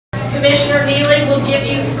Commissioner Neely will give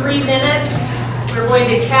you 3 minutes. We're going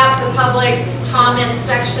to cap the public comment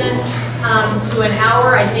section to an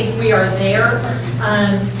hour. I think we are there.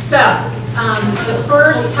 The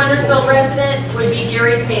first Huntersville resident would be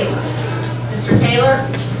Gary Taylor. Mr. Taylor.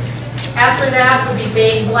 After that would be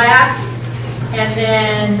Bane Black. And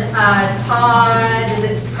then Todd, is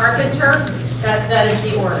it Carpenter? That is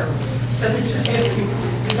the order. So Mr. Taylor, you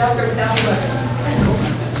got there without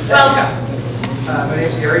welcome. My name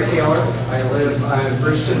is Gary Taylor. I live on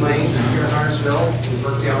Bridgeton Lane here in Huntersville, in the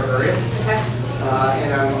Brookdale area. Okay.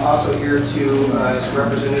 And I'm also here to as a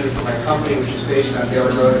representative for my company, which is based on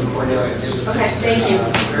Bailey Road in Cornelia. Okay, thank you.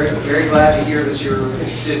 Very glad to hear that you're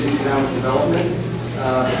interested in economic development,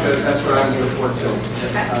 because that's what I'm here for too.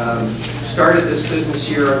 Okay. Started this business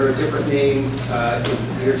here under a different name in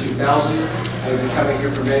the year 2000. I've been coming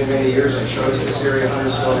here for many years. I chose this area,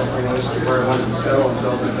 Huntersville, to where I wanted to settle and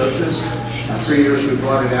build my business. 3 years we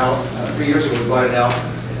bought it out. 3 years ago we bought it out.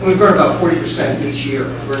 And we've grown about 40% each year.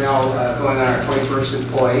 We're now going on our 21st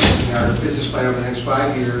employee. And our business plan over the next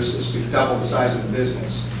 5 years is to double the size of the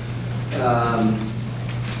business.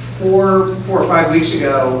 4 or 5 weeks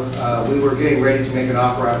ago, we were getting ready to make an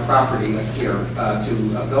offer on property here to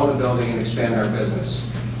build a building and expand our business.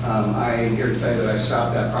 I'm here to tell you that I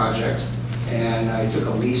stopped that project, and I took a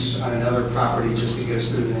lease on another property just to get us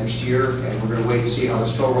through the next year, and we're going to wait and see how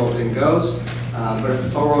this toll road thing goes. But if the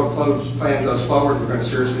toll road plan goes forward, we're going to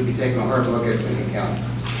seriously be taking a hard look at Lincoln County.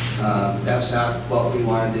 That's not what we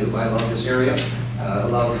want to do. I love this area.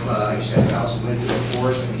 I used to have a house in Lincoln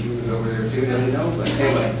Forest, and you were over there too, don't you know? But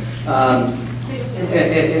anyway,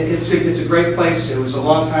 it's a great place. It was a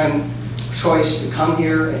long time choice to come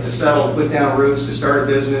here and to settle, put down roots, to start a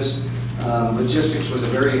business. Logistics was a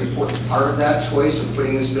very important part of that choice of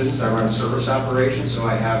putting this business. I run a service operation, so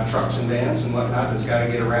I have trucks and vans and whatnot that's got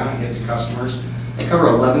to get around and get to customers. I cover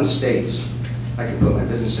 11 states. I can put my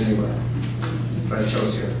business anywhere, but I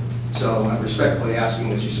chose here. So I'm respectfully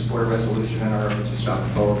asking that you support a resolution in our effort to stop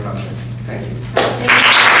the toll road project. Thank you.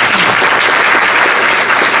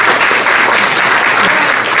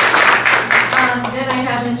 Then I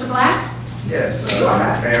have Mr. Black. Yes,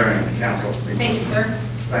 I'm Mayor and Council. Thank you, sir.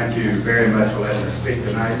 Thank you very much for letting us speak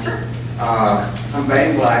tonight. I'm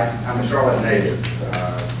Bane Black. I'm a Charlotte native.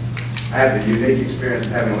 I have the unique experience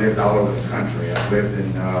of having lived all over the country. I've lived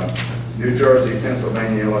in New Jersey,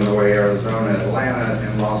 Pennsylvania, Illinois, Arizona, Atlanta,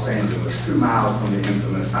 and Los Angeles, 2 miles from the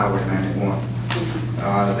infamous Highway 91.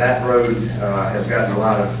 That road has gotten a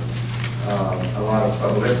lot of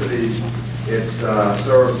publicity. It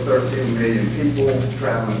serves 13 million people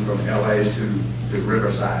traveling from LA to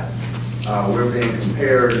Riverside. We're being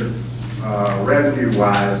compared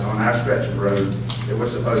revenue-wise on our stretch of road that we're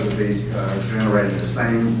supposed to be generating the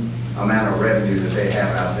same amount of revenue that they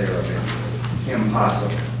have out there eventually.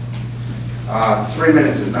 Impossible. 3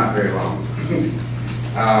 minutes is not very long.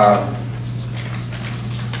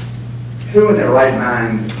 Who in their right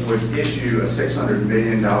mind would issue a $600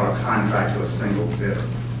 million contract to a single bidder?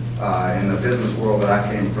 In the business world that I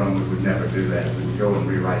came from, we would never do that. We would go and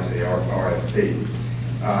rewrite the RFP.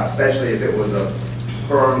 Especially if it was a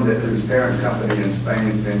firm whose parent company in Spain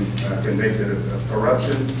has been convicted of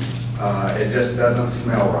corruption. It just doesn't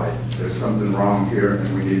smell right. There's something wrong here,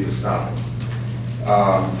 and we need to stop it.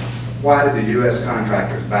 Why did the U.S.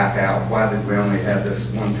 contractors back out? Why did we only have this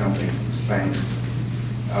one company from Spain?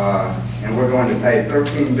 And we're going to pay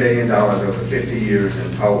 $13 billion over 50 years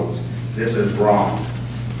in tolls. This is wrong.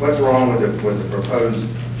 What's wrong with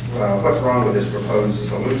this proposed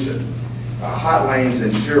solution? Hot lanes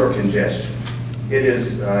ensure congestion. It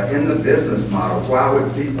is in the business model. Why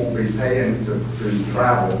would people be paying to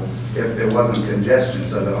travel if there wasn't congestion?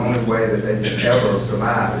 So the only way that they can ever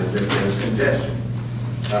survive is if there's congestion.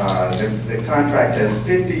 The contract has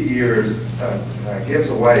 50 years, gives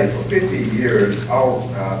away for 50 years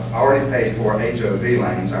already paid for HOV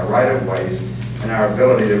lanes, our right-of-ways, and our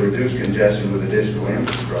ability to reduce congestion with additional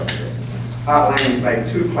infrastructure. Hot lanes make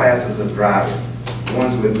 2 classes of drivers.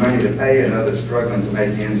 Ones with money to pay and others struggling to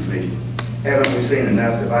make ends meet. Haven't we seen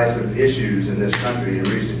enough divisive issues in this country in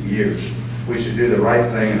recent years? We should do the right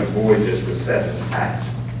thing and avoid this recessive tax.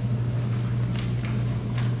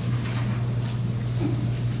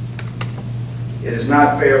 It is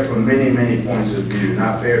not fair from many points of view.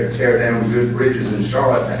 Not fair to tear down good bridges in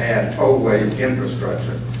Charlotte to add tollway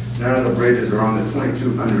infrastructure. None of the bridges are on the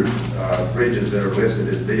 2,200 bridges that are listed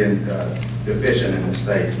as being deficient in the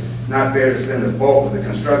state. Not fair to spend the bulk of the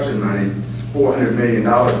construction money, $400 million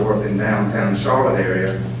worth in downtown Charlotte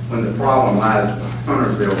area, when the problem lies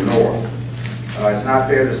Huntersville north. It's not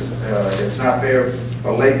fair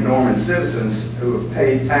for Lake Norman citizens who have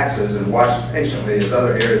paid taxes and watched patiently as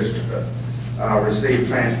other areas receive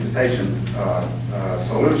transportation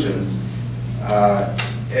solutions.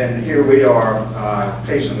 And here we are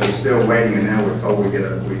patiently still waiting, and now we're told we get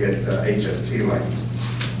HFT lanes.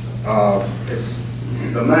 It's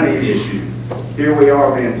the money issue. Here we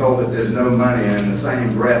are being told that there's no money, and in the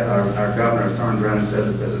same breath, our governor turns around and says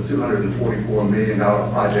that there's a $244 million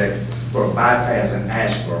project for a bypass in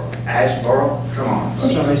Asheboro. Asheboro? Come on.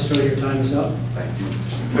 Sorry, sir, your time is up. Thank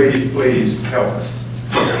you. Please help us.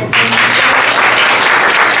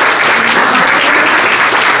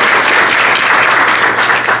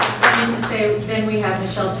 Then we have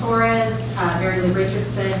Michelle Torres, Mary Lou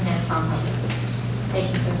Richardson, and Tom Hubbard. Thank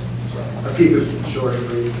you, sir. I'll keep it short and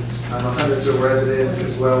brief. I'm a Huntersville resident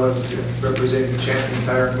as well as representing Champion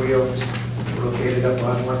Tire and Wheel. We're located up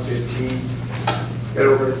on 115. Got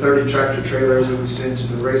over 30 tractor trailers that we send to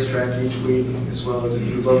the racetrack each week, as well as a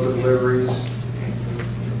few local deliveries.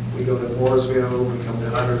 We go to Mooresville, we come to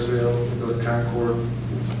Huntersville, we go to Concord.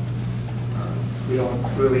 We don't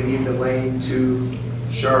really need the lane to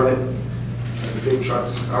Charlotte. The big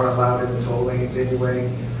trucks aren't allowed in the toll lanes anyway.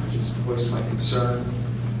 I just voiced my concern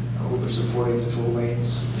over supporting the toll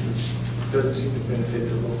lanes, which doesn't seem to benefit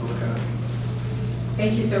the local economy.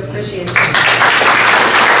 Thank you, sir. Appreciate it.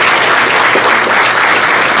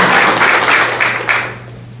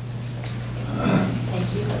 Thank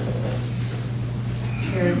you.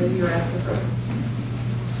 Mary Lou, you're after.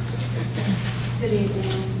 Good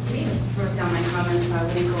evening. Wrote down my comments, so I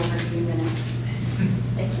wouldn't go over 3 minutes.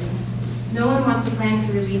 Thank you. No one wants a plan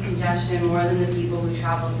to relieve congestion more than the people who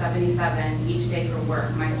travel 77 each day for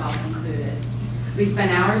work, myself included. We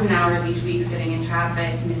spend hours and hours each week sitting in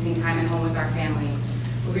traffic, missing time at home with our families.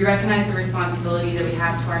 But we recognize the responsibility that we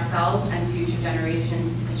have to ourselves and future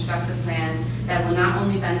generations to construct a plan that will not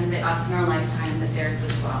only benefit us in our lifetime, but theirs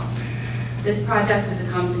as well. This project with a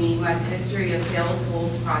company who has a history of failed toll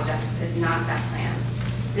projects is not that plan.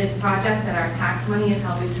 This project that our tax money is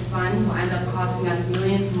helping to fund will end up costing us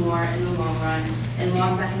millions more in the long run in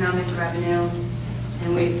lost economic revenue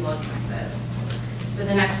and wasteful expenses. For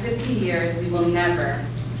the next 50 years, we will never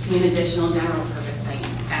see an additional general purpose lane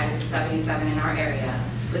added to 77 in our area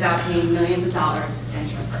without paying millions of dollars to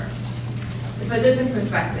Central First. To put this in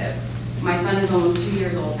perspective, my son is almost 2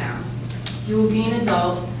 years old now. He will be an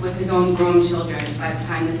adult with his own grown children by the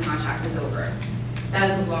time this contract is over. That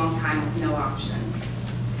is a long time with no options.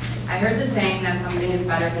 I heard the saying that something is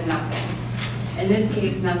better than nothing. In this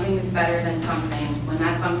case, nothing is better than something when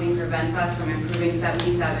that something prevents us from improving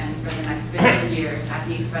 77 for the next 50 years at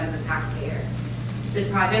the expense of taxpayers. This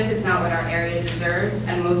project is not what our area deserves,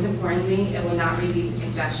 and most importantly, it will not relieve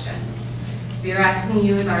congestion. We are asking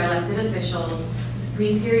you as our elected officials to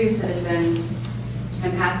please hear your citizens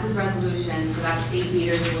and pass this resolution so that state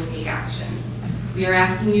leaders will take action. We are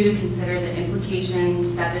asking you to consider the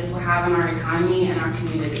implications that this will have on our economy and our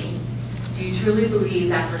community. Do you truly believe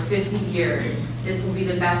that for 50 years, this will be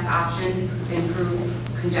the best option to improve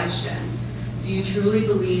congestion? Do you truly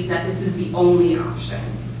believe that this is the only option?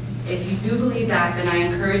 If you do believe that, then I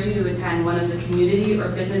encourage you to attend one of the community or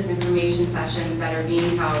business information sessions that are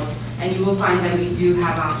being held, and you will find that we do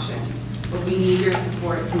have options, but we need your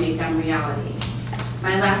support to make them reality.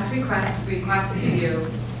 My last request to you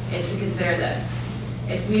is to consider this.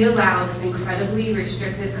 If we allow this incredibly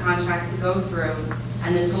restrictive contract to go through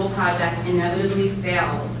and the toll project inevitably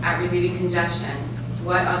fails at relieving congestion,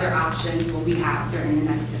 what other options will we have during the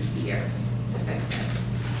next 50 years to fix it?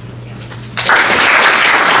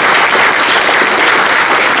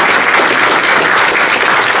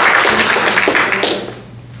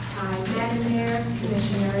 Madam Mayor,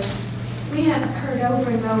 Commissioners, we have heard over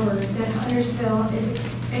and over that Huntersville is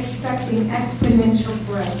expecting exponential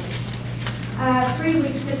growth. 3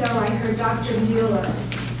 weeks ago, I heard Dr. Mueller.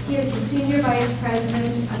 He is the Senior Vice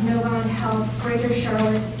President of Novant Health Greater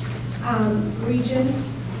Charlotte region,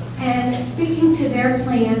 and speaking to their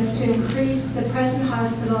plans to increase the present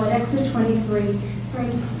hospital at Exit 23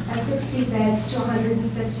 from 60 beds to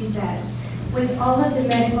 150 beds, with all of the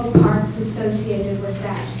medical parks associated with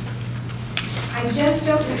that. I just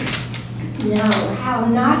don't know how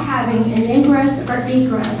not having an ingress or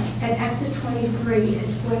egress at Exit 23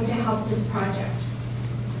 is going to help this project.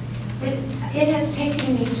 It has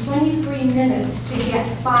taken me 23 minutes to get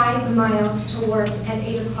 5 miles to work at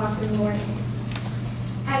 8 o'clock in the morning.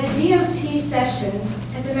 At a DOT session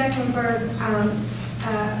at the North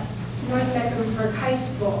Mecklenburg High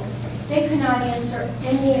School, they could not answer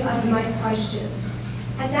any of my questions.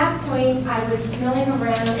 At that point, I was milling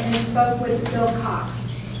around and spoke with Bill Cox.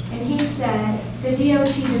 And he said, the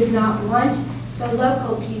DOT does not want the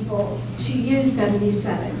local people to use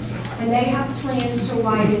 77, and they have plans to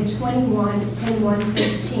widen 21 and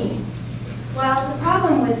 115. Well, the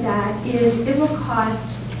problem with that is it will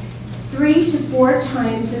cost 3 to 4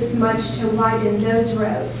 times as much to widen those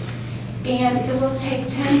roads, and it will take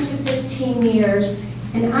 10 to 15 years,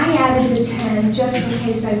 and I added the 10 just in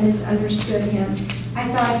case I misunderstood him.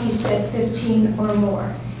 I thought he said 15 or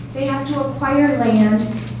more. They have to acquire land,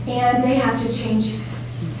 and they have to change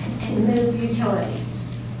and move utilities.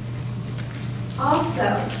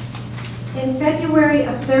 Also, in February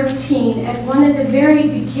of 13, at one of the very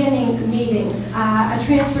beginning meetings, a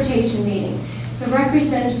transportation meeting, the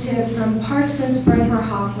representative from Parsons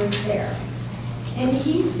Brennerhoff was there. And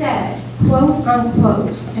he said, quote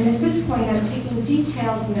unquote, and at this point I'm taking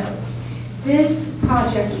detailed notes, this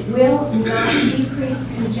project will not decrease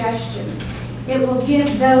congestion. It will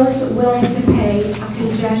give those willing to pay a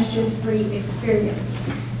congestion-free experience.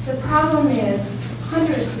 The problem is,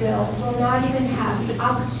 Huntersville will not even have the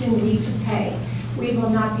opportunity to pay. We will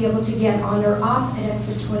not be able to get on or off at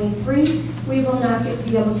exit 23. We will not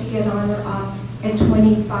be able to get on or off at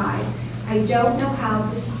 25. I don't know how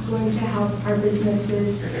this is going to help our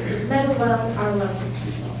businesses, let alone our local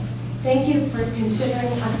people. Thank you for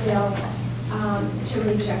considering a bill to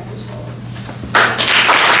reject the tolls.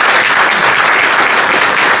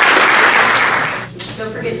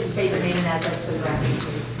 Don't forget to state your name and address for the record,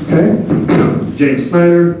 please. Okay. James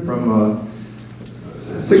Snyder from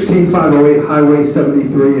 16508 Highway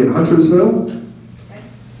 73 in Huntersville. Okay.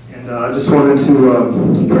 And I just wanted to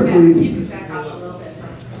quickly... You can back off a little bit.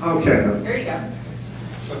 Okay. There you go.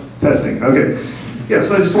 Testing. Okay. Yes,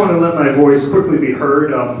 I just want to let my voice quickly be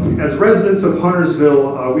heard. As residents of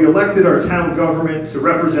Huntersville, we elected our town government to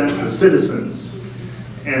represent the citizens.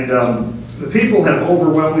 And the people have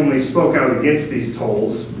overwhelmingly spoke out against these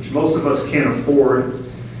tolls, which most of us can't afford,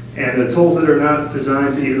 and the tolls that are not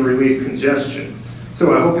designed to even relieve congestion.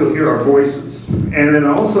 So I hope you'll hear our voices. And then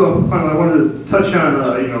also, finally, I wanted to touch on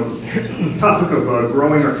the topic of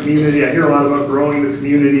growing our community. I hear a lot about growing the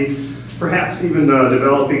community, perhaps even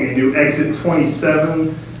developing a new exit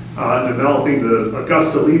 27, developing the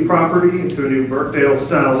Augusta Lee property into a new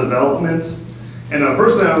Burkdale-style development. And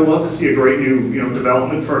personally, I would love to see a great new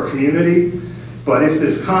development for our community. But if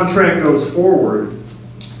this contract goes forward,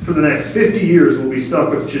 for the next 50 years, we'll be stuck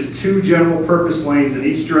with just 2 general purpose lanes in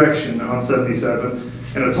each direction on 77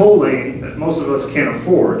 and a toll lane that most of us can't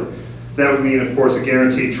afford. That would mean, of course, a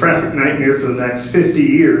guaranteed traffic nightmare for the next 50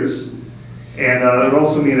 years. And it would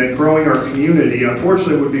also mean that growing our community,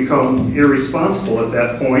 unfortunately, would become irresponsible at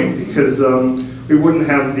that point because we wouldn't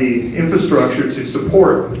have the infrastructure to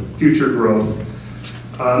support future growth.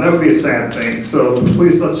 That would be a sad thing. So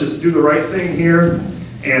please, let's just do the right thing here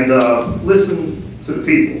and listen to the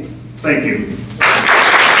people. Thank you.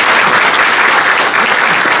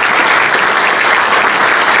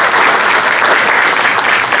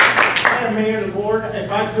 Madam Mayor, the board,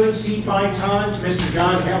 if I could cede my time to Mr.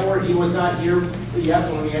 John Howard. He was not here yet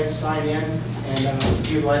when we had to sign in, and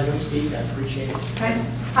if you'd let him speak, I'd appreciate it. Okay.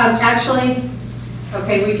 Actually,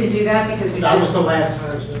 okay, we could do that because we That was just... the last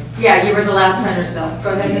Huntersville. Yeah, you were the last Huntersville.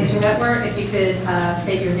 Go ahead, Mr. Hetwer, if you could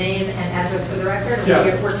state your name and address for the record.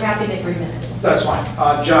 Yeah. We're capping at 3 minutes. That's fine.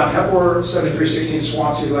 John Hepler, 7316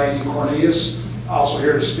 Swansea Lane, in Cornelius. Also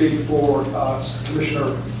here to speak for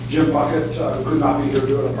Commissioner Jim Puckett, who could not be here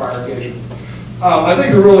due to a prior engagement. I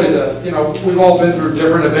think really we've all been through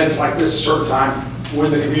different events like this at a certain time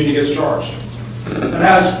when the community gets charged. And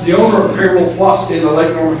as the owner of Payroll Plus in the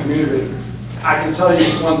Lake Norman community, I can tell you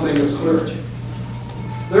one thing that's clear.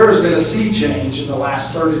 There has been a sea change in the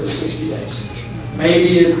last 30 to 60 days.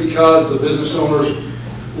 Maybe it's because the business owners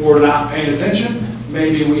were not paying attention.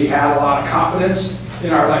 Maybe we had a lot of confidence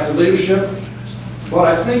in our elected leadership. But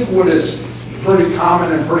I think what is pretty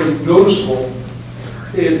common and pretty noticeable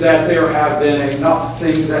is that there have been enough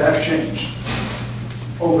things that have changed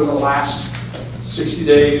over the last 60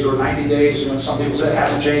 days or 90 days. Some people say it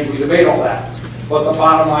hasn't changed. We debate all that. But the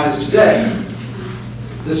bottom line is today,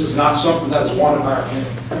 this is not something that is wanted by our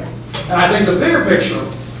community. And I think the bigger picture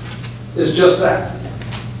is just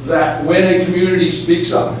that when a community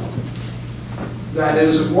speaks up, that it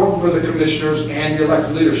is important for the commissioners and the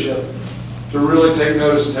elected leadership to really take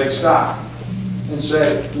notice and take stock and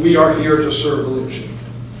say, we are here to serve the leadership.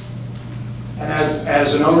 And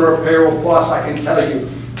as an owner of Payroll Plus, I can tell you,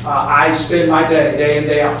 I spend my day in,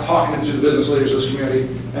 day out, talking to the business leaders of this community.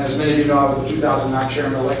 And as many of you know, I was the 2009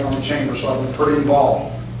 chairman of the Lake Norman Chamber, so I've been pretty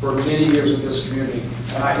involved for many years in this community.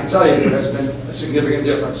 And I can tell you there has been a significant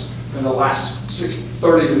difference in the last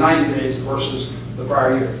 30 to 90 days versus the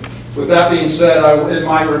prior year. With that being said, I will end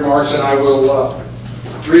my remarks and I will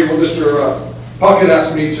read what Mr. Puckett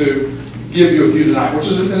asked me to give you a few tonight, which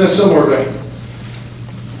is in a similar vein.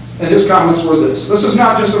 And his comments were this: this is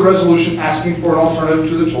not just a resolution asking for an alternative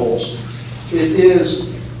to the tolls. It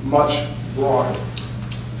is much broader.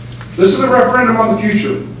 This is a referendum on the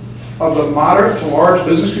future of the moderate to large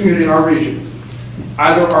business community in our region.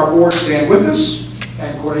 Either our board stand with us,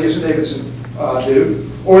 and Cornelius and Davidson do,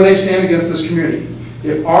 or they stand against this community.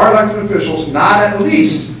 If our elected officials not at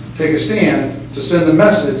least take a stand to send the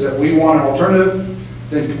message that we want an alternative,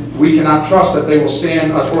 then we cannot trust that they will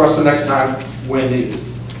stand for us the next time when needed.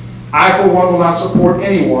 I, for one, will not support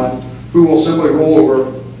anyone who will simply roll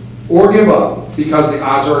over or give up because the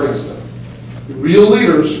odds are against them. The real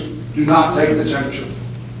leaders do not take the temperature.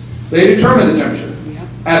 They determine the temperature.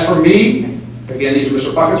 As for me, again, these are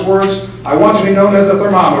Mr. Puckett's words, I want to be known as a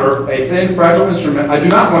thermometer, a thin, fragile instrument. I do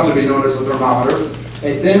not want to be known as a thermometer,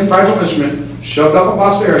 a thin, fragile instrument shoved up a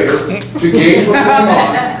posterior to gauge what's going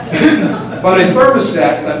on, but a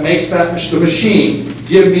thermostat that makes the machine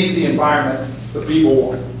give me the environment the people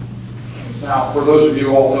want. Now, for those of you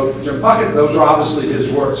who all know Jim Puckett, those are obviously his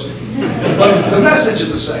words. But the message is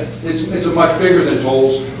the same. It's a much bigger than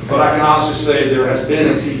tolls, but I can honestly say there has been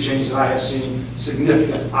a sea change that I have seen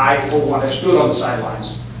significant. I, for one, have stood on the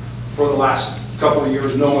sidelines for the last couple of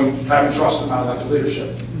years, having trust in my elected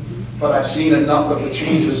leadership. But I've seen enough of the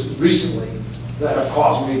changes recently that have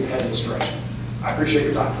caused me to head in this direction. I appreciate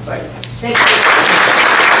your time. Thank you. Thank you.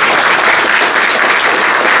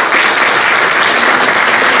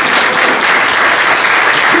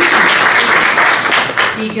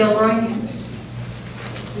 Gilroy.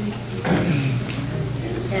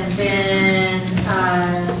 And then I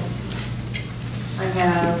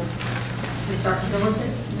have, is this Dr.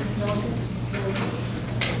 Militant?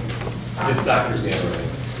 It's Doctor's handwriting.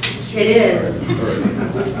 It is.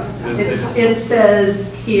 It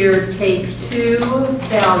says here, take 2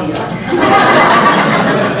 Valium.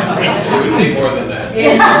 It would take more than that.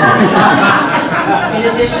 In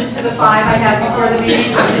addition to the 5 I had before the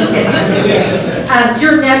meeting. I'm just kidding. I'm just kidding.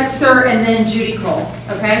 You're next, sir, and then Judy Kroll,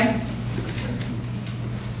 okay?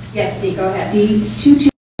 Yes, Dee, go ahead. Dee,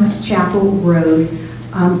 221 Chapel Road.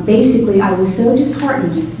 Basically, I was so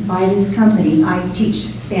disheartened by this company. I teach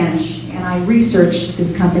Spanish, and I researched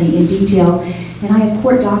this company in detail, and I have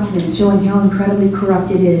court documents showing how incredibly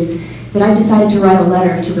corrupt it is, that I decided to write a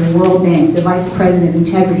letter to the World Bank, the Vice President of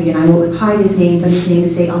Integrity, and I will hide his name, but his name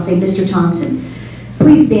is, I'll say, Mr. Thompson.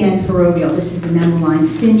 Please ban Ferrovial, this is the memo line,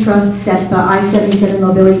 Sintra, CESPA, I-77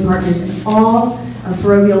 Mobility Partners, and all of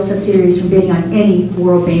Ferrovial subsidiaries from bidding on any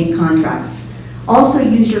World Bank contracts. Also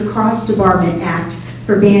use your Cross-Debarment Act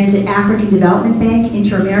for bans at African Development Bank,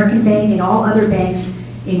 Inter-American Bank, and all other banks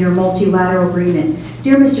in your multilateral agreement.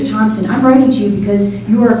 Dear Mr. Thompson, I'm writing to you because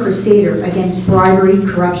you are a crusader against bribery,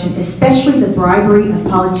 corruption, especially the bribery of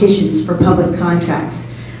politicians for public contracts.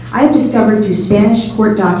 I have discovered through Spanish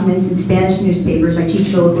court documents and Spanish newspapers, I teach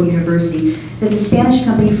at a local university, that the Spanish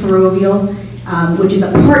company Ferrovial, which is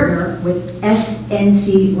a partner with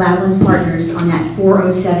SNC Lavalin Partners on that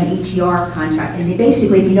 407 ETR contract. And they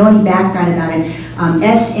basically, if you know any background about it,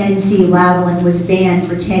 SNC Lavalin was banned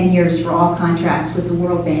for 10 years for all contracts with the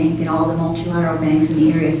World Bank and all the multilateral banks in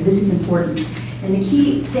the area. So this is important. And the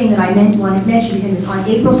key thing that I want to mention to him is on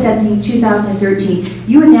April 17, 2013,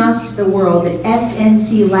 you announced to the world that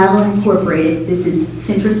SNC Lavalin Incorporated, this is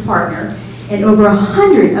Sintra's partner, and over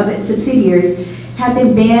 100 of its subsidiaries have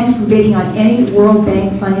been banned from bidding on any World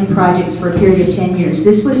Bank funded projects for a period of 10 years.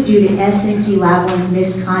 This was due to SNC Lavalin's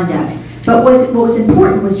misconduct. But what was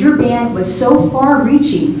important was your ban was so far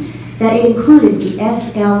reaching that it included the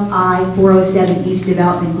SLI 407 East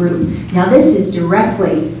Development Group. Now this is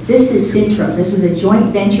Sintra. This was a joint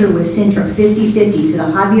venture with Sintra, 50-50. So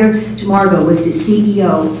the Javier Tamargo was the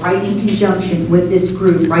CEO, right in conjunction with this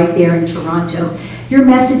group right there in Toronto. Your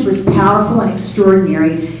message was powerful and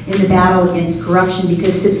extraordinary in the battle against corruption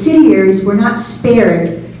because subsidiaries were not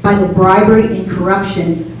spared by the bribery and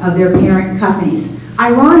corruption of their parent companies.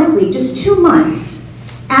 Ironically, just 2 months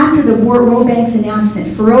after the World Bank's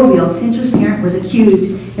announcement, Ferrovial, Sintra's parent, was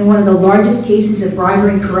accused in one of the largest cases of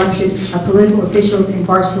bribery and corruption of political officials in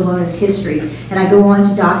Barcelona's history. And I go on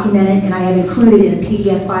to document it, and I have included in a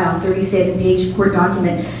PDF file, 37-page court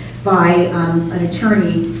document by an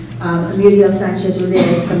attorney, Emilio Sanchez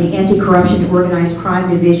Rivera from the Anti-Corruption and Organized Crime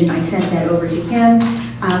Division. I sent that over to him.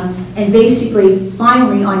 And basically,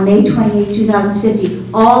 finally, on May 28, 2050,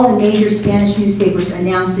 all the major Spanish newspapers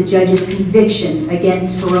announced the judge's conviction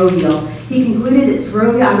against Ferrovial. He concluded that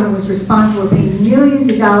Ferrovial was responsible for paying millions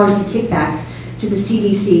of dollars in kickbacks to the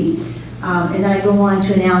CDC. And then I go on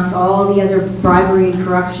to announce all the other bribery and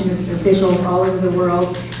corruption officials all over the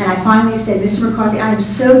world. And I finally said, Mr. McCarthy, I am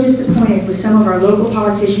so disappointed with some of our local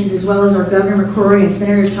politicians as well as our Governor McCrory and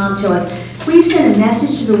Senator Tom Tillis. Please send a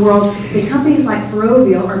message to the world that companies like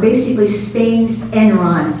Ferrovial are basically Spain's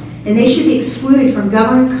Enron. And they should be excluded from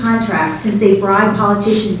government contracts since they bribe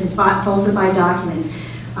politicians and falsify documents.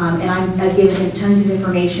 And I've given him tons of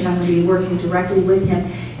information. I'm going to be working directly with him.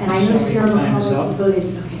 And I know Sarah McCall voted.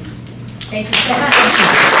 Okay. Thank you so much.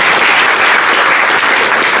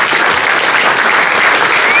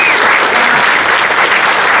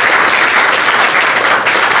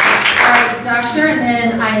 All right, Doctor, and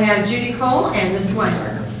then I have Judy Cole and Mrs.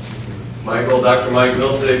 Weinberger. Michael, Dr. Mike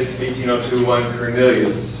Miltic, 18021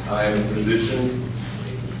 Cornelius. I am a physician.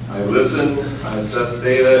 I listen, I assess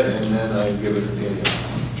data, and then I give an opinion.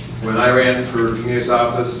 When I ran for Cornelius'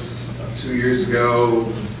 office 2 years ago,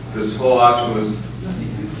 this whole option was,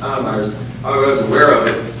 I was aware of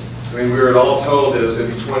it. I mean, we were all told that it was going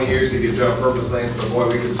to be 20 years to get joint purpose lanes, but boy,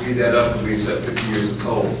 we could speed that up if we accept 50 years of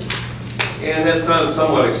tolls. And that sounded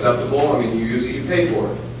somewhat acceptable. I mean, you use it, you pay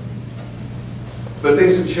for it. But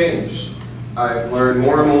things have changed. I've learned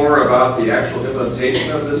more and more about the actual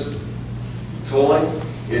implementation of this tolling.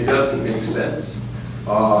 It doesn't make sense.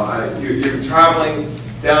 You're traveling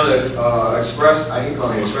down an express, I hate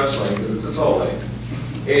calling it express lane because it's a toll lane.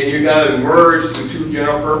 And you got to merge through two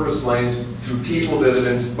general purpose lanes through people that have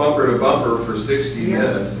been bumper to bumper for 60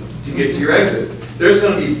 minutes to get to your exit. There's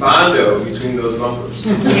going to be bondo between those bumpers.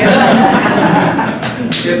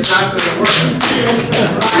 It's not going to work.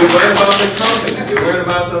 You learn about the company, you learn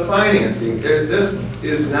about the financing. This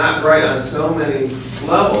is not right on so many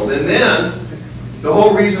levels. And then, the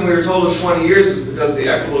whole reason we were told it was 20 years is because the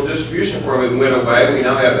equitable distribution formula went away. We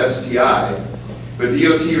now have STI. But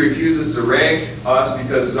DOT refuses to rank us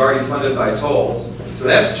because it's already funded by tolls. So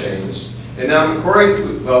that's changed. And now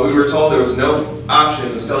McCrory, well, we were told there was no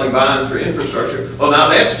option of selling bonds for infrastructure. Well, now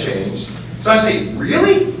that's changed. So I say,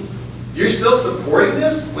 really? You're still supporting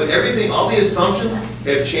this when everything, all the assumptions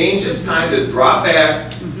have changed? It's time to drop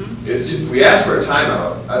back. We asked for a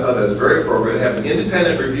timeout. I thought that was very appropriate. Have an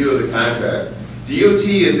independent review of the contract. DOT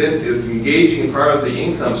is engaging in part of the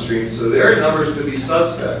income stream, so their numbers could be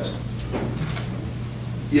suspect.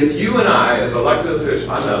 If you and I, as elected officials,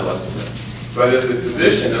 I'm not elected, but as a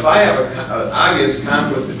physician, if I have an obvious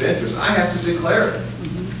conflict of interest, I have to declare it.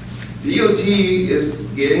 DOT is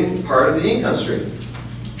getting part of the income stream.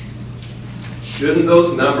 Shouldn't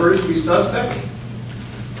those numbers be suspect?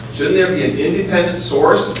 Shouldn't there be an independent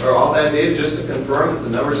source for all that data just to confirm that the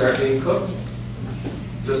numbers aren't being cooked?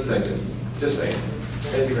 Just thinking. Just saying.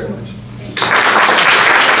 Thank you very much.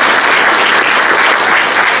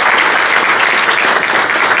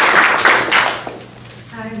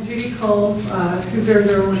 I'm Judy Cole,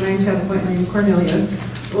 20019 Point Lane, Cornelius.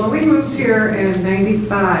 When we moved here in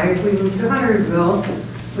 '95, we moved to Huntersville.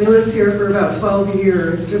 We lived here for about 12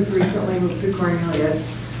 years, just recently moved to Cornelius.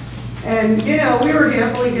 And, you know, we were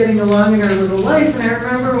happily getting along in our little life, and I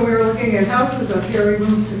remember when we were looking at houses up here, we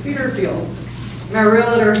moved to Cedarfield. And our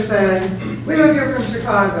realtor said, we moved here from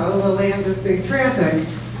Chicago, the land of big traffic.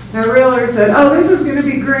 And our realtor said, oh, this is going to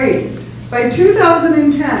be great. By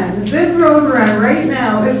 2010, this road we're on right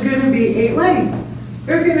now is going to be 8 lanes.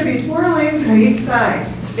 There's going to be 4 lanes on each side.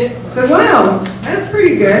 So, wow, that's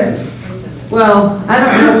pretty good. Well, I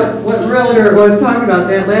don't know what realtor was talking about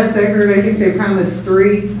that. Last I heard, I think they promised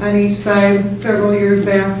 3 on each side several years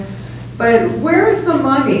back. But where's the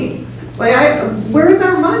money? Like, where's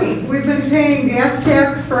our money? We've been paying gas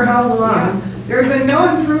tax for how long? There's been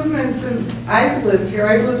no improvement since I've lived here.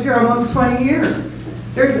 I've lived here almost 20 years.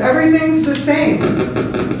 Everything's the same.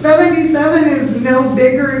 77 is no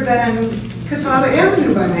bigger than Catawba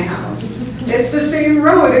Avenue by my house. It's the same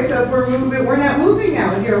road, except we're not moving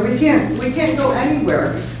out here. We can't go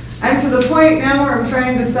anywhere. I'm to the point now where I'm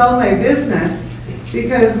trying to sell my business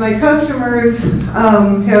because my customers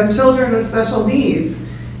have children with special needs.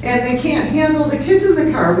 And they can't handle the kids in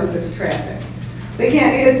the car with this traffic. They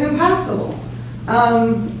can't, it's impossible.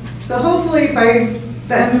 So hopefully by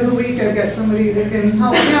the end of the week I've got somebody that can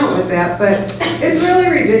help me out with that. But it's really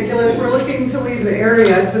ridiculous. We're looking to leave the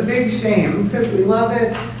area. It's a big shame because we love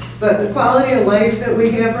it. But the quality of life that we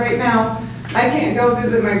have right now, I can't go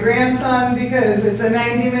visit my grandson because it's a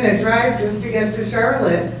 90-minute drive just to get to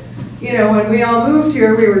Charlotte. You know, when we all moved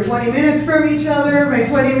here, we were 20 minutes from each other. My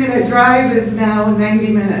 20-minute drive is now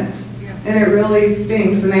 90 minutes. And it really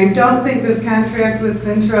stinks. And I don't think this contract with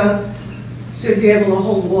Sintra should be able to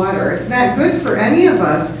hold water. It's not good for any of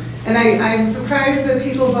us. And I'm surprised that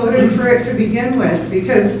people voted for it to begin with,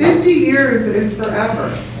 because 50 years is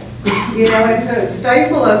forever. You know, and to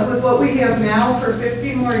stifle us with what we have now for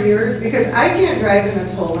 50 more years, because I can't drive in a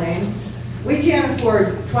toll lane. We can't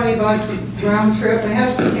afford 20 bucks round trip. My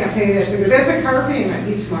husband can't pay that too. That's a car payment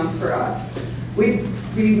each month for us. We'd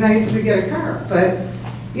be nice to get a car, but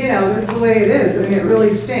you know, that's the way it is, and it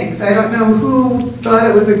really stinks. I don't know who thought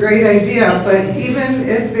it was a great idea, but even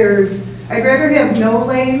if there's, I'd rather have no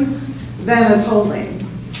lane than a toll lane.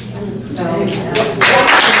 So.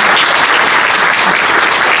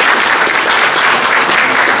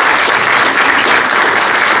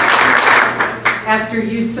 After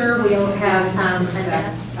you, sir, we'll have, I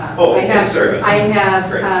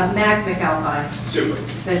have Mac McAlpine. Super.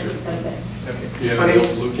 That's it. Okay. Yeah, My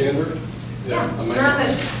name's Luke Ander. Yeah,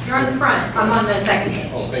 you're on the front. I'm on the second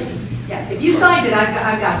page. Oh, thank you. Yeah, if you signed it, I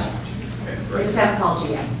got you. Okay, I great. just haven't called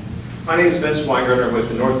you yet. My name is Vince Weingartner with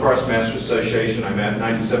the North Forest Master Association. I'm at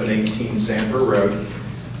 9718 Sanford Road.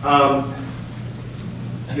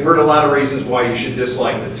 You heard a lot of reasons why you should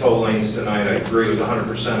dislike the toll lanes tonight. I agree with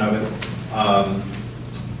 100% of it.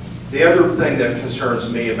 The other thing that concerns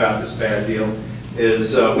me about this bad deal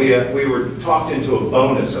is we were talked into a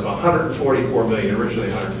bonus of 144 million, originally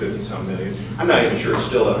 150 some million. I'm not even sure it's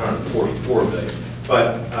still at 144 million.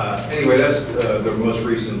 But anyway, that's the most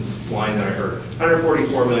recent line that I heard.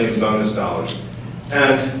 144 million bonus dollars.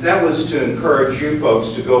 And that was to encourage you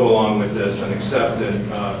folks to go along with this and accept it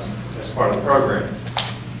as part of the program.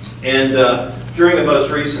 And during the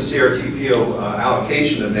most recent CRTPO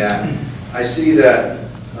allocation of that, I see that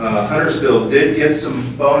Huntersville did get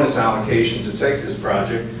some bonus allocation to take this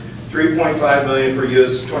project. 3.5 million for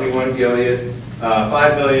US 21 Gilead,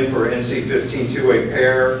 5 million for NC 15 two-way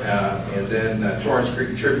pair, and then Torrance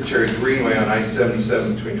Creek Tributary Greenway on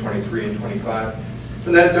I-77 between 23 and 25.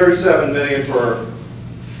 And then 37 million for,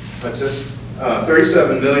 what's this?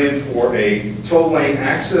 37 million for a toll lane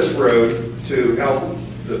access road to help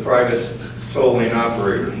the private toll lane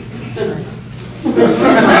operator. I'm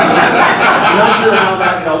not sure how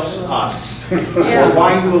that helps us, or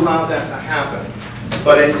why you allowed that to happen,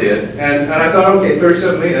 but it did. And I thought, okay,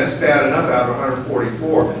 37 million, that's bad enough out of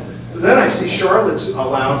 144. But then I see Charlotte's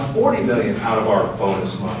allowed 40 million out of our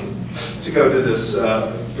bonus money to go to this,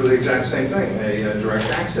 for the exact same thing, a direct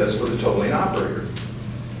access for the toll lane operator.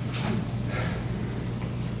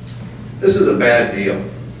 This is a bad deal.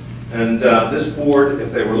 And this board,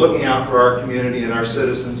 if they were looking out for our community and our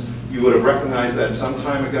citizens, you would have recognized that some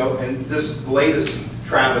time ago. And this latest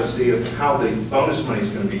travesty of how the bonus money is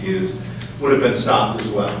going to be used would have been stopped as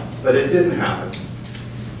well. But it didn't happen.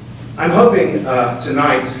 I'm hoping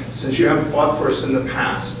tonight, since you haven't fought for us in the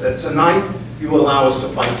past, that tonight you allow us to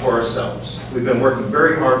fight for ourselves. We've been working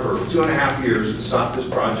very hard for 2.5 years to stop this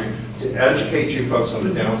project, to educate you folks on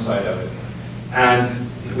the downside of it. And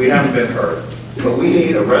we haven't been heard. But we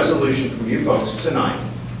need a resolution from you folks tonight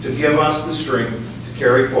to give us the strength to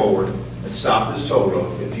carry forward and stop this toll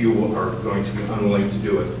road if you are going to be unwilling to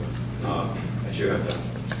do it as you have done.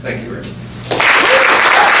 Thank you, Rick.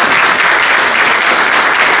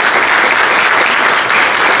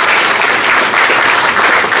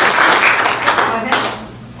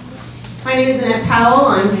 My name is Annette Powell.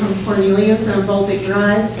 I'm from Cornelius on Baltic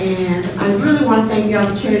Drive, and I really want to thank the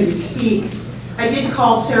opportunity to speak. I did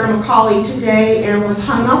call Sarah McCauley today and was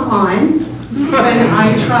hung up on when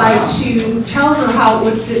I tried to tell her how it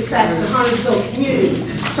would affect the Huntersville community.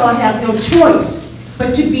 So I have no choice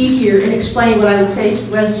but to be here and explain what I would say to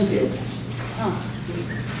the rest of you.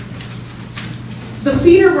 The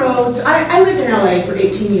feeder roads, I lived in LA for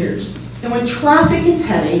 18 years, and when traffic gets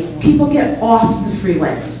heavy, people get off the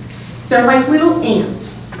freeways. They're like little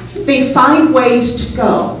ants. They find ways to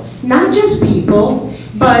go. Not just people,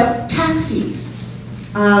 but taxis.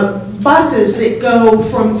 Buses that go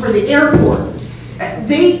for the airport.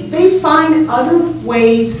 They find other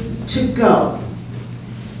ways to go.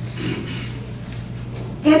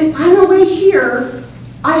 And on the way here,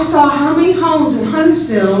 I saw how many homes in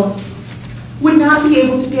Huntersville would not be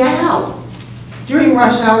able to get out during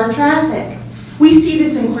rush hour traffic. We see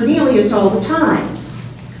this in Cornelius all the time.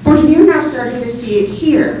 But you're now starting to see it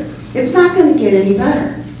here. It's not going to get any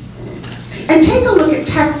better. And take a look at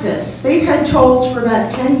Texas. They've had tolls for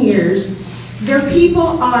about 10 years. Their people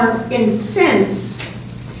are incensed.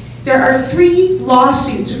 There are 3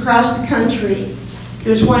 lawsuits across the country.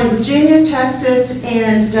 There's one in Virginia, Texas,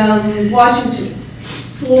 and Washington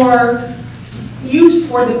for use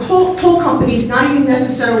for the coal companies, not even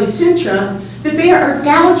necessarily Sintra, that they are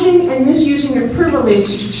gouging and misusing their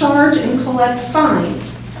privilege to charge and collect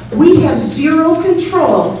fines. We have zero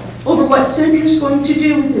control over what Sintra is going to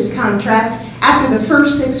do with this contract after the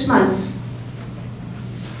first 6 months.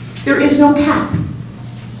 There is no cap.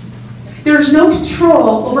 There There's no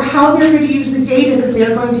control over how they're going to use the data that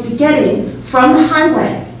they're going to be getting from the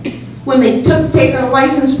highway when they take our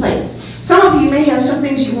license plates. Some of you may have some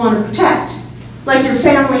things you want to protect, like your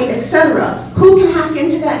family, etc. Who can hack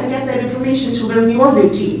into that and get that information to learn your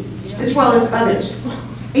routine, as well as others?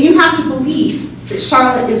 And you have to believe that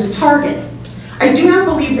Charlotte is a target. I do not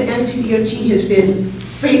believe that NCDOT has been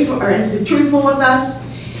faithful or has been truthful with us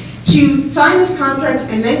to sign this contract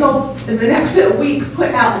and then go in the next week put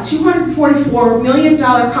out a $244 million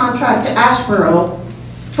contract to Ashboro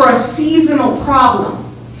for a seasonal problem.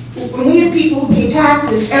 When we have people who pay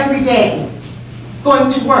taxes every day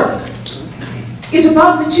going to work, is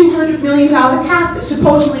above the $200 million cap that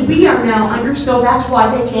supposedly we are now under, so that's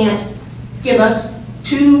why they can't give us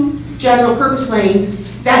 2 general purpose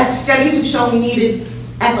lanes that studies have shown we needed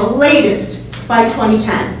at the latest by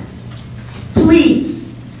 2010. Please,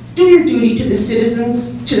 do your duty to the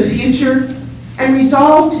citizens, to the future, and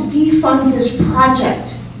resolve to defund this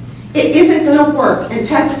project. It isn't going to work, and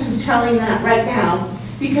Texas is telling that right now,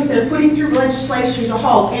 because they're putting through legislation to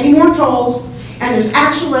halt any more tolls, and there's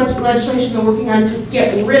actual legislation they're working on to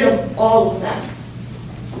get rid of all of them.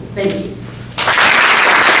 Thank you.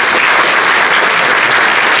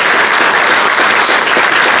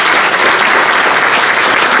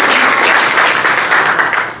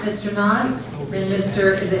 Mr. Nas, then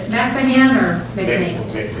Mr., is it McMahon or McMahon?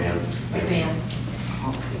 McMahon. McMahon.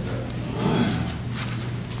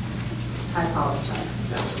 I apologize.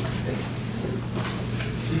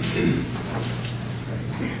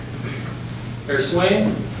 Mayor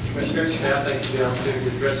Swain, Commissioners, staff, thank you for the opportunity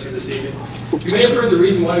to address you this evening. You may have heard the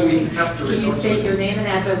reason why we have to Can you resort state your name and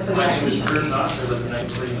address for the My record? name is Kurt Knox. I live in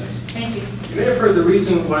 940 Nice. Thank you. You may have heard the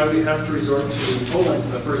reason why we have to resort to toll lines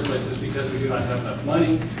in the first place is because we do not have enough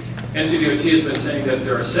money. NCDOT has been saying that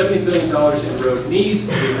there are $70 billion in road needs,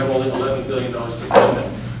 and we have only $11 billion to fund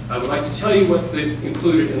them. I would like to tell you what they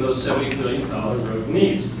included in those $70 billion road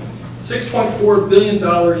needs. $6.4 billion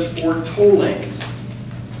for toll lanes.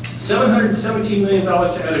 $717 million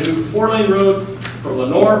to add a new 4-lane road from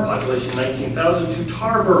Lenore, population 19,000, to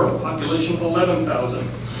Tarboro, population 11,000.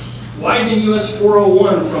 Widening US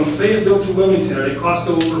 401 from Fayetteville to Wilmington at a cost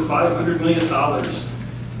of over $500 million.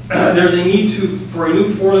 There's a need for a new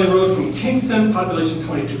 4-lane road from Kingston, population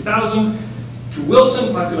 22,000, to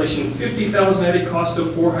Wilson, population 50,000 at a cost of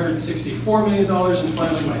 $464 million. And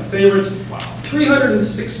finally, my favorite,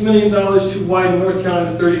 $306 million to widen North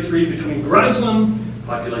Carolina 33 between Grimeland,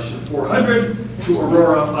 population 400, to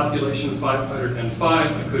Aurora, population 505.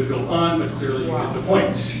 I could go on, but clearly you get the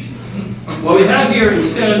point. What we have here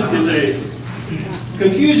instead is a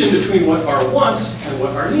confusion between what are wants and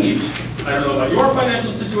what are needs. I don't know about your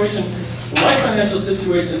financial situation. My financial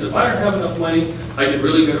situation is if I don't have enough money, I get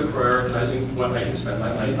really good at prioritizing what I can spend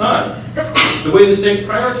my money on. The way the state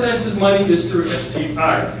prioritizes money is through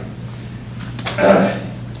STI.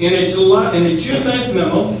 In a June 9th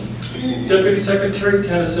memo, Deputy Secretary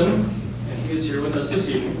Tennyson, and he is here with us this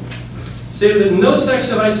evening, stated that no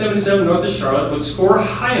section of I-77 north of Charlotte would score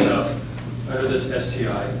high enough under this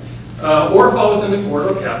STI or fall within the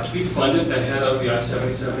corridor cap to be funded ahead of the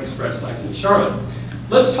I-77 express lines in Charlotte.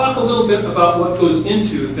 Let's talk a little bit about what goes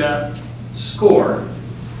into that score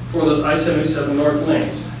for those I-77 north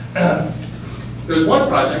lanes. There's one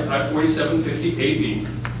project, I-4750AB,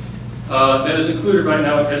 that is included right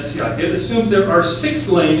now in STI. It assumes there are 6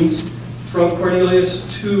 lanes from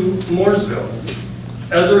Cornelius to Mooresville.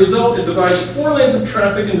 As a result, it divides 4 lanes of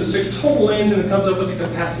traffic into 6 total lanes, and it comes up with a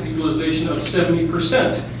capacity utilization of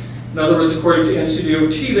 70%. In other words, according to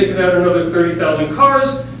NCDOT, they could add another 30,000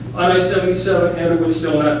 cars on I-77 and it would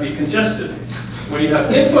still not be congested. When you have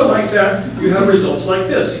input like that, you have results like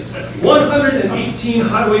this. 118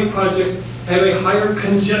 highway projects have a higher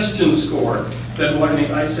congestion score than widening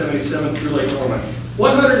I-77 through Lake Norman.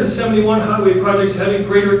 171 highway projects have a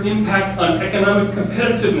greater impact on economic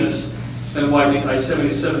competitiveness than widening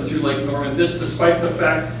I-77 through Lake Norman. This despite the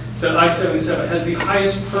fact that I-77 has the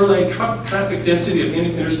highest per lane truck traffic density of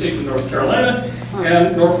any interstate in North Carolina,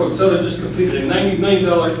 and Norfolk Southern just completed a $90 million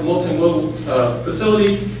multimodal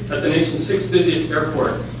facility at the nation's 6th busiest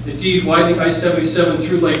airport. Indeed, widening I-77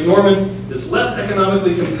 through Lake Norman is less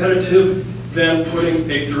economically competitive than putting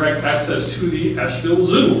a direct access to the Asheville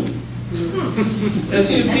Zoo.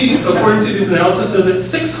 NCDOT, according to this analysis, says that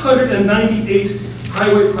 698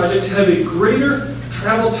 highway projects have a greater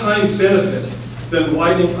travel time benefit than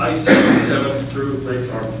widening I-77 through Lake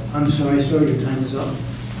Norman. I'm sorry, sir, your time is up.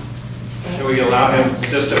 Can we allow him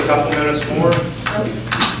just a couple minutes more?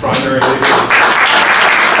 Primary leader.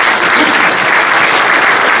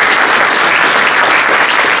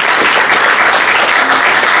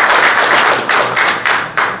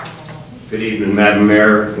 Good and Madam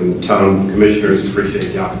Mayor and Town Commissioners,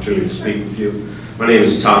 appreciate the opportunity to speak with you. My name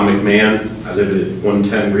is Tom McMahon. I live at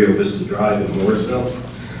 110 Rio Vista Drive in Mooresville.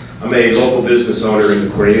 I'm a local business owner in the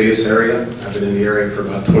Cornelius area. I've been in the area for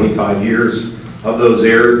about 25 years. Of those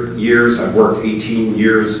years, I've worked 18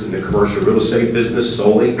 years in the commercial real estate business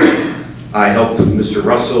solely. I helped Mr.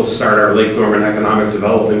 Russell start our Lake Norman Economic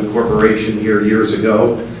Development Corporation here years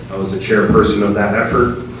ago. I was the chairperson of that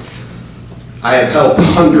effort. I have helped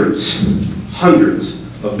hundreds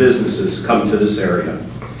of businesses come to this area.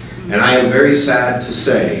 And I am very sad to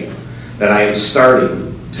say that I am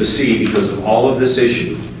starting to see, because of all of this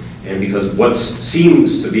issue, and because what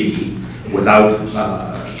seems to be, without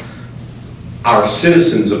our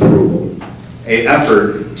citizens' approval, an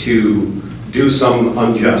effort to do some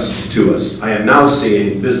unjust to us. I am now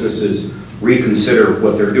seeing businesses reconsider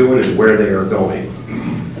what they're doing and where they are going.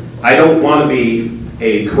 I don't want to be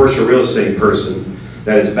a commercial real estate person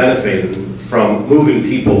that is benefiting from moving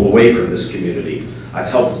people away from this community. I've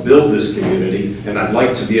helped build this community, and I'd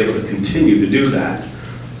like to be able to continue to do that.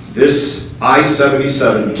 This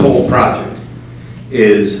I-77 toll project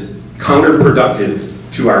is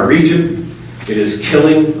counterproductive to our region. It is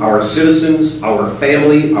killing our citizens, our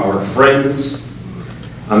family, our friends.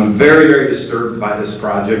 I'm very, very disturbed by this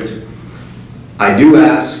project. I do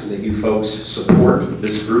ask that you folks support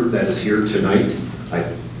this group that is here tonight. I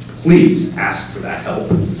please ask for that help.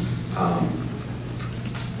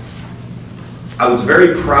 I was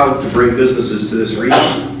very proud to bring businesses to this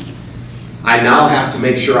region. I now have to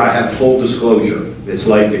make sure I have full disclosure. It's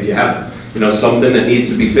like if you have, something that needs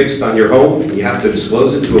to be fixed on your home and you have to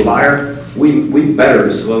disclose it to a buyer, we better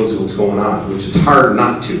disclose what's going on, which it's hard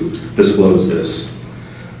not to disclose this.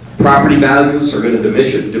 Property values are going to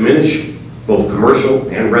diminish, both commercial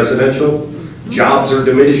and residential. Jobs are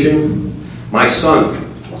diminishing. My son,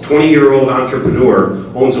 a 20-year-old entrepreneur,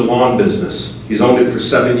 owns a lawn business. He's owned it for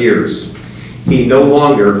 7 years. He no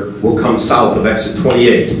longer will come south of exit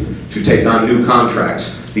 28 to take on new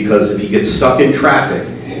contracts, because if he gets stuck in traffic,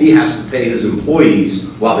 he has to pay his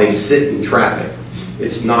employees while they sit in traffic.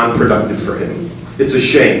 It's non-productive for him. It's a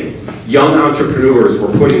shame. Young entrepreneurs,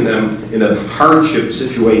 we're putting them in a hardship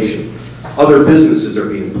situation. Other businesses are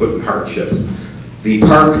being put in hardship. The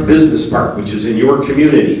Park Business Park, which is in your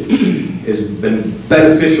community, has been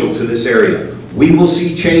beneficial to this area. We will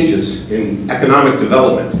see changes in economic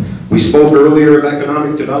development. We spoke earlier of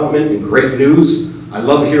economic development and great news. I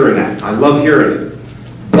love hearing that. I love hearing it.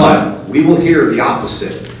 But we will hear the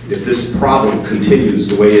opposite if this problem continues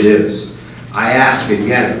the way it is. I ask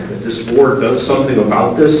again that this board does something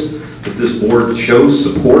about this, that this board shows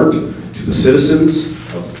support to the citizens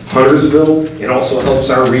of Huntersville. It also helps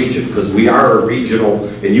our region, because we are a regional,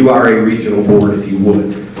 and you are a regional board if you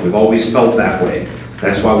would. We've always felt that way.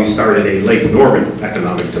 That's why we started a Lake Norman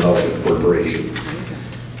Economic Development Corporation.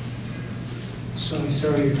 So,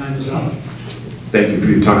 sir, your time is up. Thank you for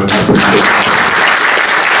your time.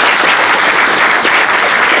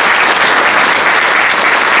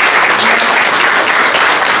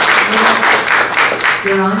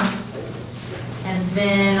 You're on. And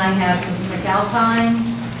then I have Mr. McAlpine,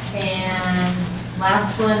 and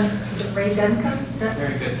last one, is it Ray Duncombe?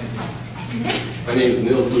 Very good, thank you. My name is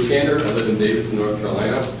Niels Lukander. I live in Davidson, North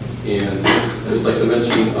Carolina, and I'd just like to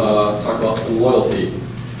mention, talk about some loyalty.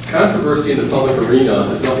 Controversy in the public arena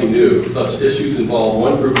is nothing new. Such issues involve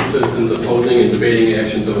one group of citizens opposing and debating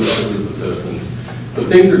actions of another group of citizens. But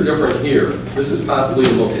things are different here. This is possibly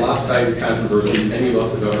the most lopsided controversy any of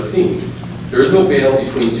us have ever seen. There is no battle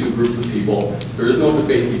between two groups of people. There is no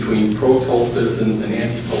debate between pro-toll citizens and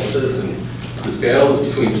anti-toll citizens. This battle is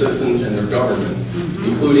between citizens and their government,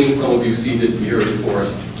 including some of you seated here before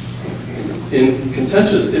us. In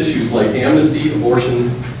contentious issues like amnesty,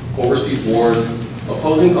 abortion, overseas wars,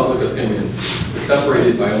 opposing public opinion is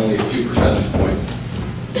separated by only a few percentage points.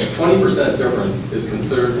 A 20% difference is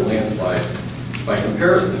considered a landslide. By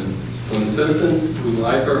comparison, when the citizens whose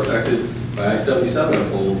lives are affected by I-77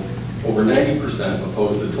 are polled, over 90%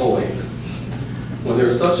 oppose the toll lanes. When there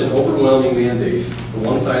is such an overwhelming mandate for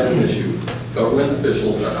one side of an issue, government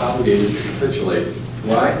officials are obligated to capitulate.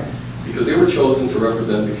 Why? Because they were chosen to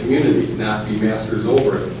represent the community, not be masters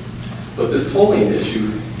over it. But this toll lane issue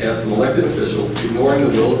has some elected officials ignoring the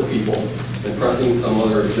will of the people and pressing some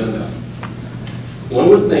other agenda. One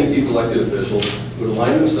would think these elected officials would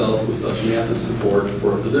align themselves with such massive support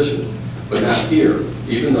for a position, but not here,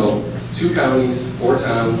 even though 2 counties, 4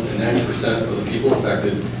 towns, and 90% of the people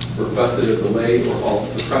affected requested a delay or halt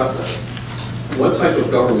to the process. What type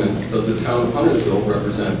of government does the town of Huntersville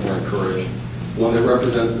represent or encourage? One that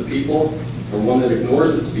represents the people, or one that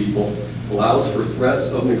ignores its people, allows for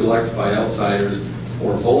threats of neglect by outsiders,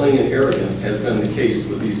 or bullying and arrogance has been the case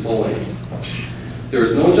with these toll lanes. There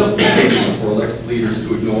is no justification for elected leaders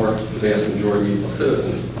to ignore the vast majority of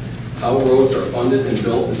citizens. How roads are funded and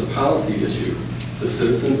built is a policy issue. The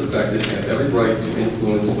citizens affected have every right to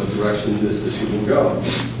influence what direction this issue will go,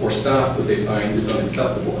 or stop what they find is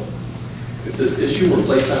unacceptable. If this issue were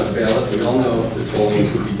placed on a ballot, we all know the toll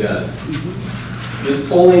lanes would be dead. This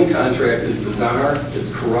tolling contract is bizarre,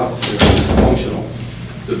 it's corrupt, and it's dysfunctional.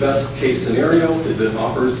 The best case scenario is it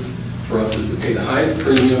offers for us is to pay the highest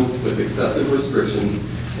premium with excessive restrictions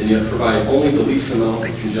and yet provide only the least amount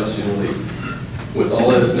of congestion relief. With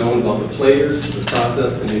all that is known about the players, the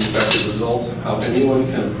process, and the expected results, how anyone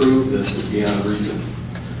can approve this is beyond reason.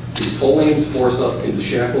 These toll lanes force us into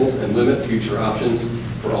shackles and limit future options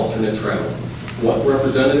for alternate travel. What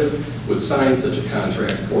representative would sign such a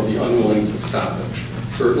contract or be unwilling to stop it?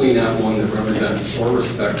 Certainly not one that represents or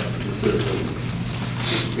respects the citizens.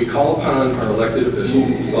 We call upon our elected officials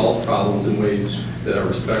to solve problems in ways that are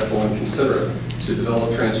respectful and considerate, to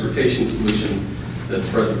develop transportation solutions that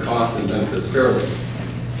spread the costs and benefits fairly.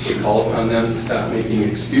 We call upon them to stop making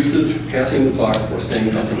excuses, passing the buck, or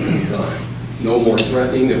saying nothing can be done. No more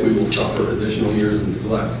threatening that we will suffer additional years of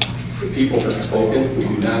neglect. The people have spoken. We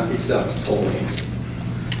do not accept toll lanes.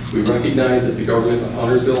 We recognize that the government of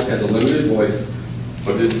Huntersville has a limited voice,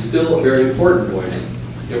 but it is still a very important voice.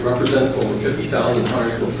 It represents over 50,000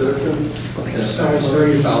 Huntersville citizens and affects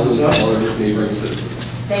hundreds of thousands of other neighboring citizens.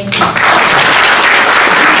 Thank you.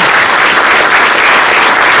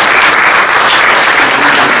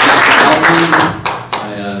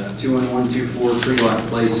 I, 21124 Fremont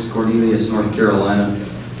Place, Cornelius, North Carolina.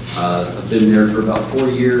 I've been there for about 4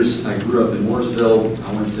 years. I grew up in Mooresville.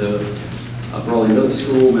 I went to Brawley Middle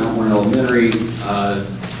School, Mount Warren Elementary.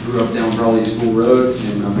 Grew up down Brawley School Road,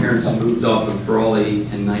 and my parents moved off of Brawley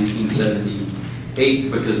in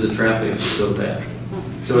 1978 because the traffic was so bad.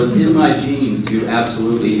 So it's in my genes to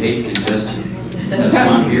absolutely hate congestion. That's why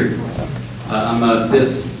I'm here. I'm a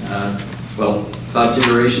fifth, 5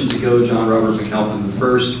 generations ago, John Robert McAlpin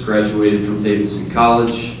I graduated from Davidson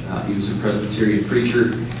College. He was a Presbyterian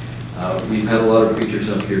preacher. We've had a lot of preachers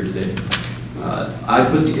up here today. I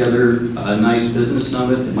put together a nice business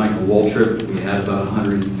summit at Michael Waltrip. We had about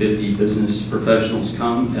 150 business professionals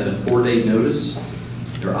come at a 4-day notice.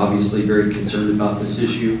 They're obviously very concerned about this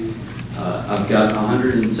issue. I've got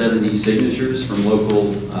 170 signatures from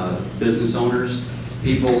local business owners,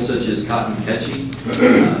 people such as Cotton Ketchy,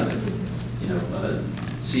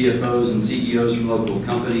 CFOs and CEOs from local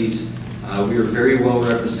companies. We are very well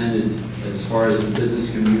represented as far as the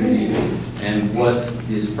business community and what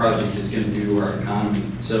this project is going to do to our economy.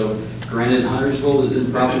 So granted, Huntersville is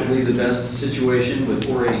in probably the best situation with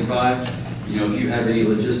 485. If you have any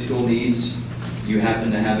logistical needs, you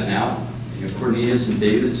happen to have an out. Cornelius and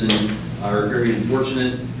Davidson are very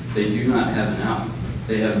unfortunate. They do not have an out.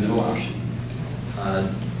 They have no option.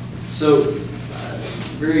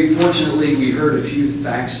 Very fortunately, we heard a few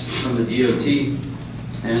facts from the DOT,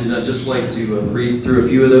 and I'd just like to read through a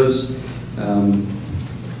few of those.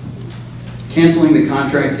 Canceling the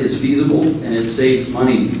contract is feasible, and it saves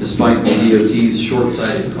money despite the DOT's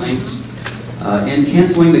short-sighted claims. And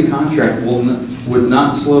canceling the contract would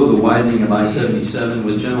not slow the widening of I-77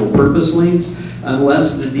 with general purpose lanes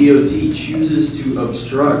unless the DOT chooses to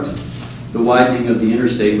obstruct the widening of the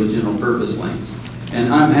interstate with general purpose lanes.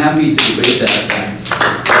 And I'm happy to debate that fact.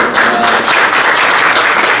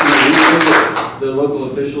 The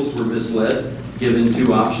local officials were misled, given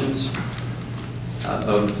 2 options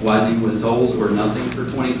of widening with tolls or nothing for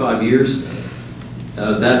 25 years.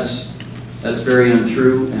 That's very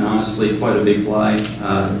untrue and honestly quite a big lie.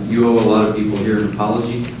 You owe a lot of people here an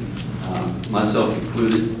apology, myself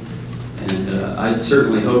included. And I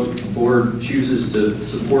certainly hope the board chooses to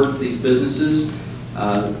support these businesses.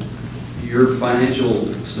 Your financial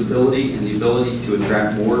stability and the ability to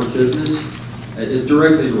attract more business is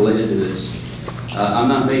directly related to this. I'm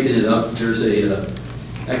not making it up. There's a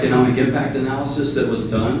economic impact analysis that was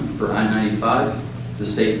done for I-95. The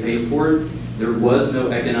state paid for it. There was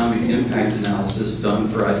no economic impact analysis done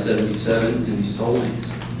for I-77 in these toll lanes.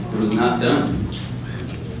 It was not done.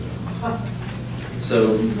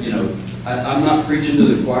 So, I'm not preaching to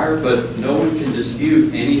the choir, but no one can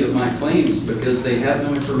dispute any of my claims because they have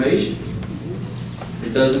no information.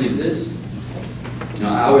 It doesn't exist.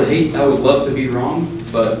 I would love to be wrong,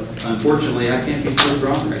 but unfortunately I can't be proved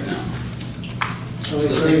wrong right now. So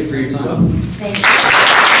thank you for your time. Thank you.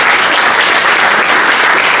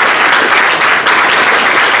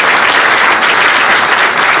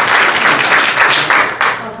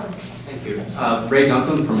 Thank you. Ray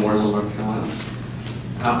Duncan from Mooresville, North Carolina.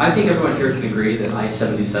 I think everyone here can agree that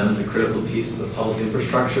I-77 is a critical piece of the public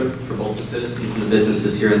infrastructure for both the citizens and the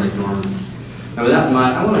businesses here in Lake Norman. Now with that in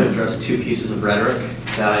mind, I want to address two pieces of rhetoric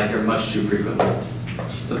that I hear much too frequently.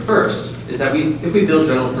 The first is that if we build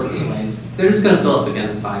general purpose lanes, they're just going to fill up again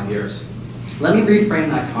in 5 years. Let me reframe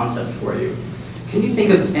that concept for you. Can you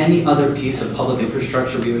think of any other piece of public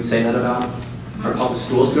infrastructure we would say that about? Our public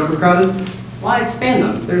schools get overcrowded? Why expand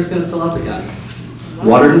them? They're just going to fill up again.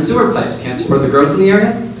 Water and sewer pipes can't support the growth in the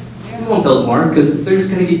area? We won't build more because they're just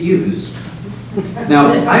going to get used. Now,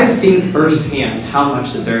 I've seen firsthand how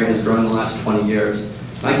much this area has grown in the last 20 years.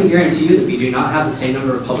 And I can guarantee you that we do not have the same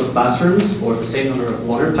number of public classrooms or the same number of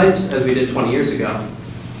water pipes as we did 20 years ago.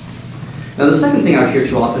 Now, the second thing I hear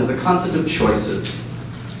too often is the concept of choices.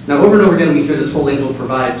 Now, over and over again, we hear that toll lanes will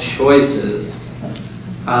provide choices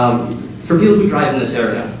for people who drive in this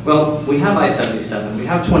area. Well, we have I-77, we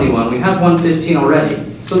have 21, we have 115 already,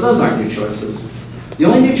 so those aren't new choices. The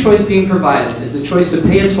only new choice being provided is the choice to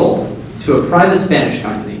pay a toll to a private Spanish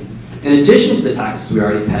company, in addition to the taxes we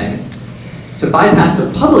already pay, to bypass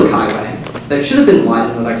the public highway that should have been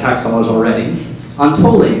widened with our tax dollars already, on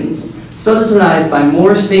toll lanes, subsidized by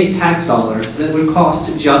more state tax dollars than it would cost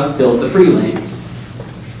to just build the free lanes.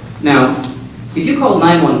 Now, if you called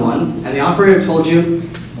 911 and the operator told you,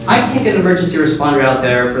 I can't get an emergency responder out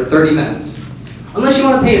there for 30 minutes, unless you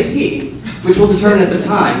want to pay a fee, which will determine at the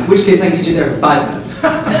time, in which case I can get you there in 5 minutes.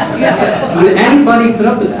 Would anybody put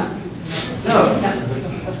up with that? No.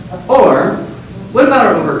 Or, what about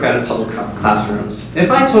our overcrowded public classrooms? If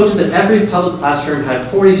I told you that every public classroom had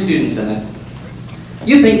 40 students in it,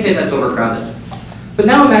 you'd think, hey, that's overcrowded. But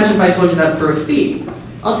now imagine if I told you that for a fee.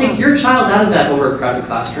 I'll take your child out of that overcrowded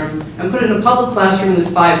classroom and put it in a public classroom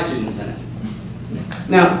with 5 students in it.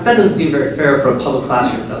 Now, that doesn't seem very fair for a public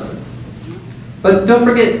classroom, does it? But don't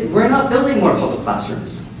forget, we're not building more public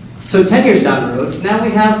classrooms. So 10 years down the road, now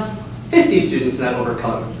we have 50 students in that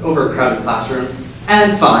overcrowded classroom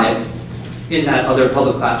and 5 in that other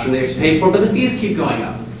public classroom they have to pay for, but the fees keep going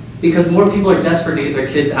up because more people are desperate to get their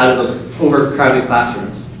kids out of those overcrowded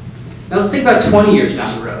classrooms. Now let's think about 20 years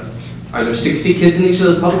down the road. Are there 60 kids in each of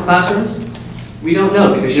those public classrooms? We don't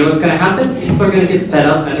know, because you know what's going to happen? People are going to get fed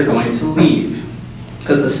up and they're going to leave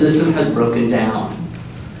because the system has broken down.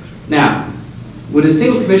 Now, would a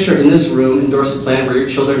single commissioner in this room endorse a plan where your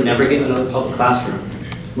children never get another public classroom?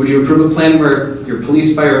 Would you approve a plan where your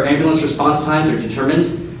police, fire, or ambulance response times are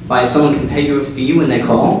determined by if someone can pay you a fee when they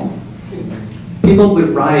call? People would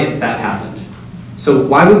riot if that happened. So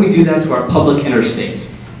why would we do that to our public interstate?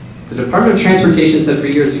 The Department of Transportation said for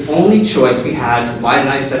years the only choice we had to widen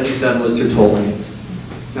I-77 was through toll lanes.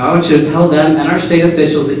 Now I want you to tell them and our state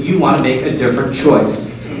officials that you want to make a different choice.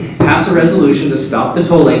 Pass a resolution to stop the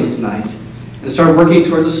toll lanes tonight and start working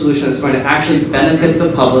towards a solution that's going to actually benefit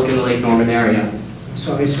the public in the Lake Norman area.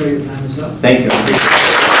 Sorry, sir, your time is up. Thank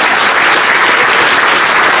you.